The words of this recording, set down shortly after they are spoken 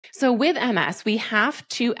So with MS, we have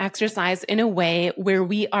to exercise in a way where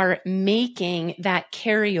we are making that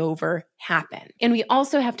carryover happen. And we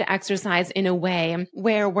also have to exercise in a way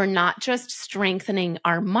where we're not just strengthening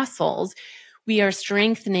our muscles, we are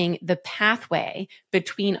strengthening the pathway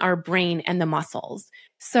between our brain and the muscles.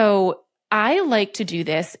 So I like to do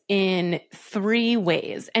this in 3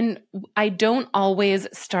 ways. And I don't always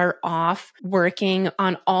start off working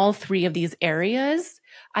on all 3 of these areas.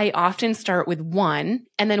 I often start with one.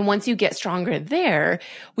 And then once you get stronger there,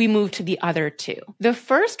 we move to the other 2. The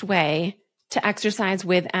first way to exercise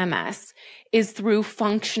with MS is through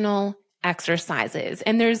functional exercises.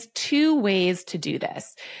 And there's 2 ways to do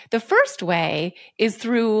this. The first way is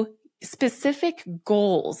through specific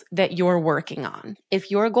goals that you're working on. If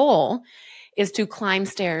your goal is to climb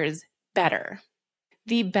stairs better,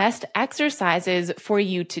 the best exercises for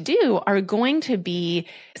you to do are going to be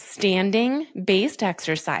standing based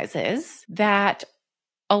exercises that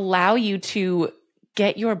allow you to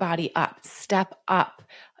get your body up, step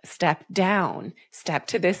down, step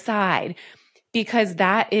to this side, because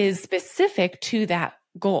that is specific to that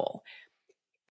goal.